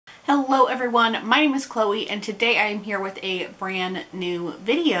Hello everyone, my name is Chloe and today I am here with a brand new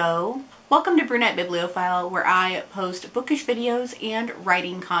video. Welcome to Brunette Bibliophile, where I post bookish videos and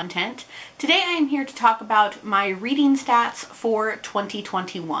writing content. Today I am here to talk about my reading stats for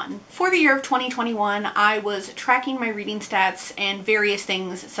 2021. For the year of 2021, I was tracking my reading stats and various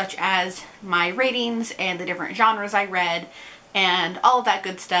things such as my ratings and the different genres I read and all of that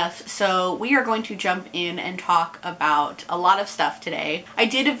good stuff. So we are going to jump in and talk about a lot of stuff today. I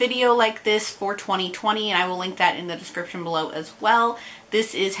did a video like this for 2020 and I will link that in the description below as well.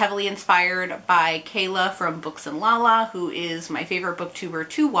 This is heavily inspired by Kayla from Books and Lala, who is my favorite booktuber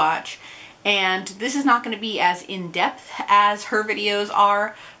to watch. And this is not going to be as in-depth as her videos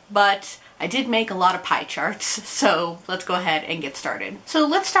are, but I did make a lot of pie charts, so let's go ahead and get started. So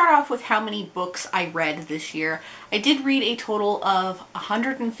let's start off with how many books I read this year. I did read a total of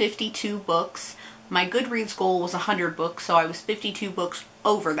 152 books. My Goodreads goal was 100 books, so I was 52 books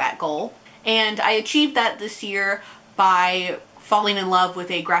over that goal. And I achieved that this year by falling in love with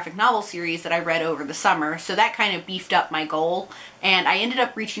a graphic novel series that I read over the summer, so that kind of beefed up my goal, and I ended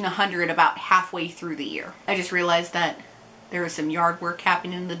up reaching 100 about halfway through the year. I just realized that there was some yard work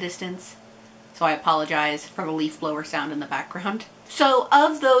happening in the distance, so I apologize for the leaf blower sound in the background. So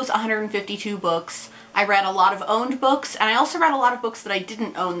of those 152 books, I read a lot of owned books, and I also read a lot of books that I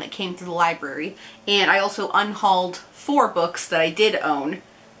didn't own that came through the library, and I also unhauled 4 books that I did own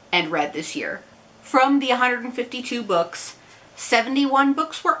and read this year. From the 152 books, 71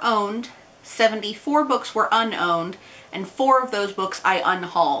 books were owned, 74 books were unowned, and 4 of those books I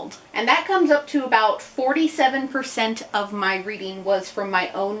unhauled. And that comes up to about 47% of my reading was from my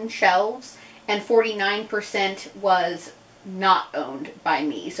own shelves, and 49% was not owned by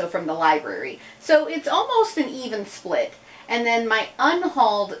me, so from the library. So it's almost an even split. And then my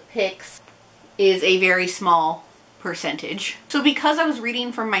unhauled picks is a very small percentage. So because I was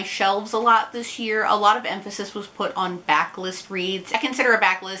reading from my shelves a lot this year, a lot of emphasis was put on backlist reads. I consider a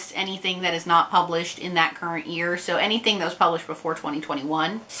backlist anything that is not published in that current year, so anything that was published before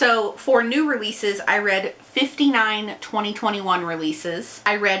 2021. So for new releases, I read 59 2021 releases.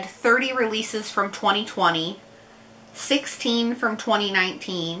 I read 30 releases from 2020, 16 from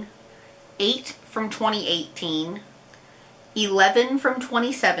 2019, 8 from 2018, 11 from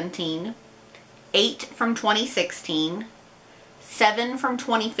 2017, 8 from 2016, 7 from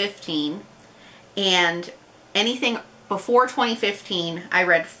 2015, and anything before 2015, I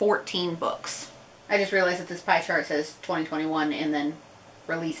read 14 books. I just realized that this pie chart says 2021 and then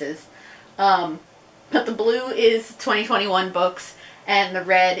releases. But the blue is 2021 books and the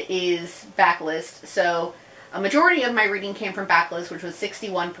red is backlist. So a majority of my reading came from backlist, which was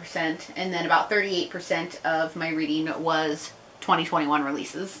 61%, and then about 38% of my reading was 2021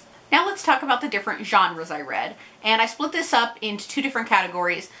 releases. Now let's talk about the different genres I read. And I split this up into 2 different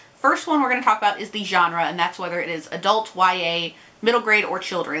categories. First one we're going to talk about is the genre, and that's whether it is adult, YA, middle grade, or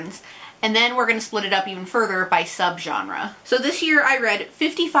children's. And then we're going to split it up even further by subgenre. So this year I read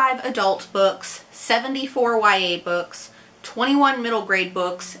 55 adult books, 74 YA books, 21 middle grade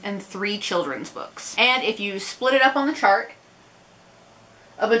books, and 3 children's books. And if you split it up on the chart,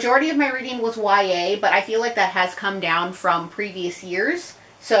 a majority of my reading was YA, but I feel like that has come down from previous years.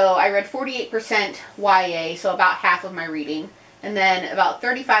 So I read 48% YA, so about half of my reading. And then about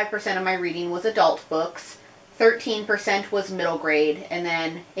 35% of my reading was adult books, 13% was middle grade, and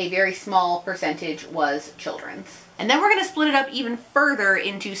then a very small percentage was children's. And then we're going to split it up even further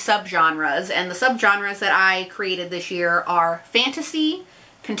into subgenres, and the subgenres that I created this year are fantasy,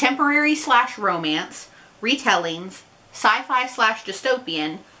 contemporary/romance, retellings,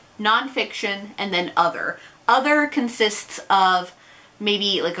 sci-fi/dystopian, nonfiction, and then other. Other consists of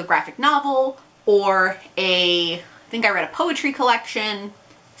maybe like a graphic novel or I think I read a poetry collection,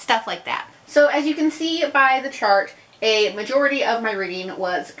 stuff like that. So as you can see by the chart, a majority of my reading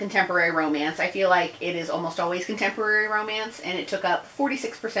was contemporary romance. I feel like it is almost always contemporary romance, and it took up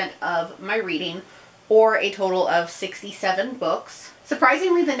 46% of my reading, or a total of 67 books.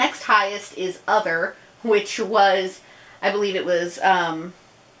 Surprisingly, the next highest is other, which was, I believe it was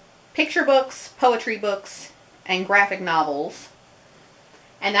picture books, poetry books, and graphic novels.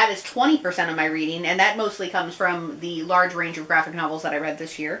 And that is 20% of my reading, and that mostly comes from the large range of graphic novels that I read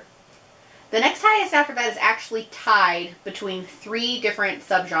this year. The next highest after that is actually tied between 3 different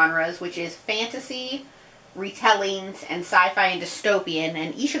subgenres, which is fantasy, retellings, and sci-fi and dystopian,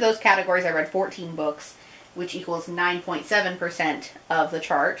 and each of those categories I read 14 books, which equals 9.7% of the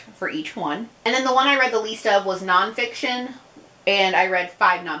chart for each one. And then the one I read the least of was nonfiction, and I read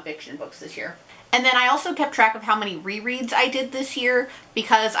 5 nonfiction books this year. And then I also kept track of how many rereads I did this year,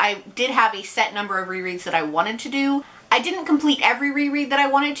 because I did have a set number of rereads that I wanted to do. I didn't complete every reread that I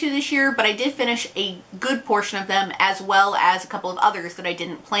wanted to this year, but I did finish a good portion of them, as well as a couple of others that I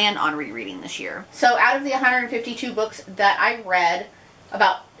didn't plan on rereading this year. So out of the 152 books that I read,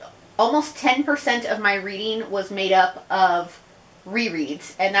 about almost 10% of my reading was made up of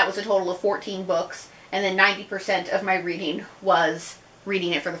rereads, and that was a total of 14 books, and then 90% of my reading was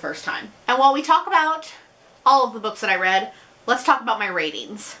reading it for the first time. And while we talk about all of the books that I read, let's talk about my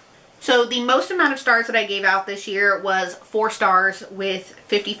ratings. So the most amount of stars that I gave out this year was 4 stars, with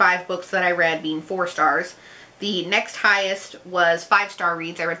 55 books that I read being 4 stars. The next highest was 5-star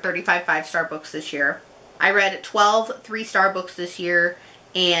reads. I read 35 5-star books this year. I read 12 3-star books this year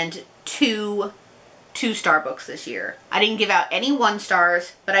and 2 2-star books this year. I didn't give out any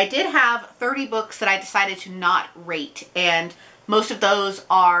 1-stars, but I did have 30 books that I decided to not rate, and most of those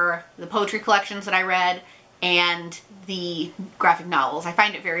are the poetry collections that I read and the graphic novels. I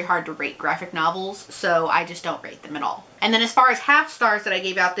find it very hard to rate graphic novels, so I just don't rate them at all. And then as far as half stars that I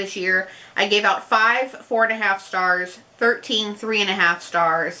gave out this year, I gave out 5 4.5 stars, 13 3.5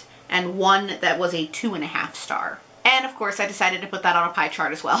 stars, and 1 that was a 2.5 star. And of course I decided to put that on a pie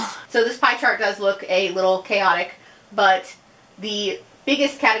chart as well. So this pie chart does look a little chaotic, but the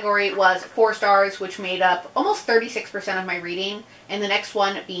biggest category was 4 stars, which made up almost 36% of my reading, and the next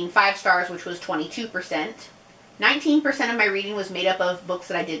one being 5 stars, which was 22%. 19% of my reading was made up of books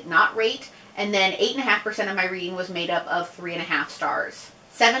that I did not rate, and then 8.5% of my reading was made up of 3.5 stars.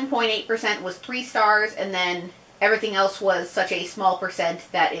 7.8% was 3 stars, and then everything else was such a small percent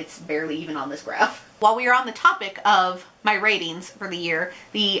that it's barely even on this graph. While we are on the topic of my ratings for the year,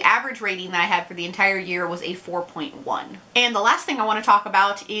 the average rating that I had for the entire year was a 4.1. And the last thing I want to talk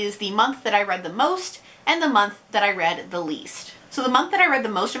about is the month that I read the most and the month that I read the least. So the month that I read the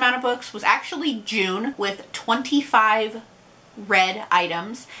most amount of books was actually June, with 25 read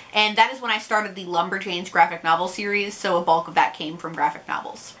items, and that is when I started the Lumberjanes graphic novel series, so a bulk of that came from graphic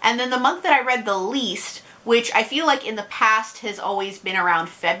novels. And then the month that I read the least, which I feel like in the past has always been around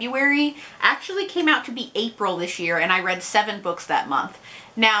February, actually came out to be April this year, and I read 7 books that month.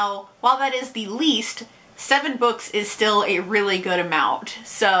 Now, while that is the least, 7 books is still a really good amount,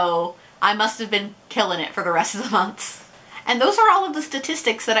 so I must have been killing it for the rest of the months. And those are all of the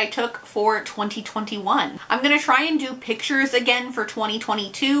statistics that I took for 2021. I'm going to try and do pictures again for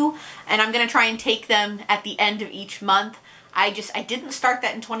 2022, and I'm going to try and take them at the end of each month. I didn't start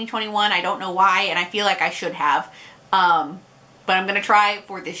that in 2021. I don't know why, and I feel like I should have. But I'm going to try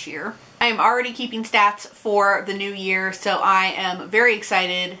for this year. I am already keeping stats for the new year, so I am very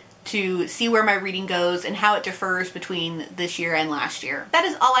excited to see where my reading goes and how it differs between this year and last year. That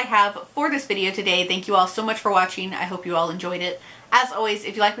is all I have for this video today. Thank you all so much for watching. I hope you all enjoyed it. As always,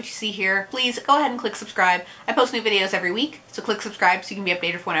 if you like what you see here, please go ahead and click subscribe. I post new videos every week, so click subscribe so you can be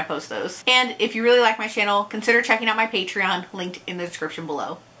updated for when I post those. And if you really like my channel, consider checking out my Patreon, linked in the description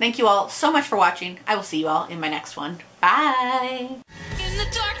below. Thank you all so much for watching. I will see you all in my next one. Bye! In the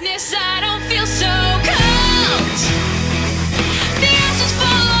darkness, I don't feel so cold. The ashes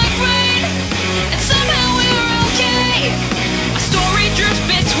fall like rain, and somehow we're okay. My story drifts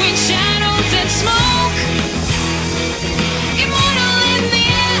between shadows and smoke.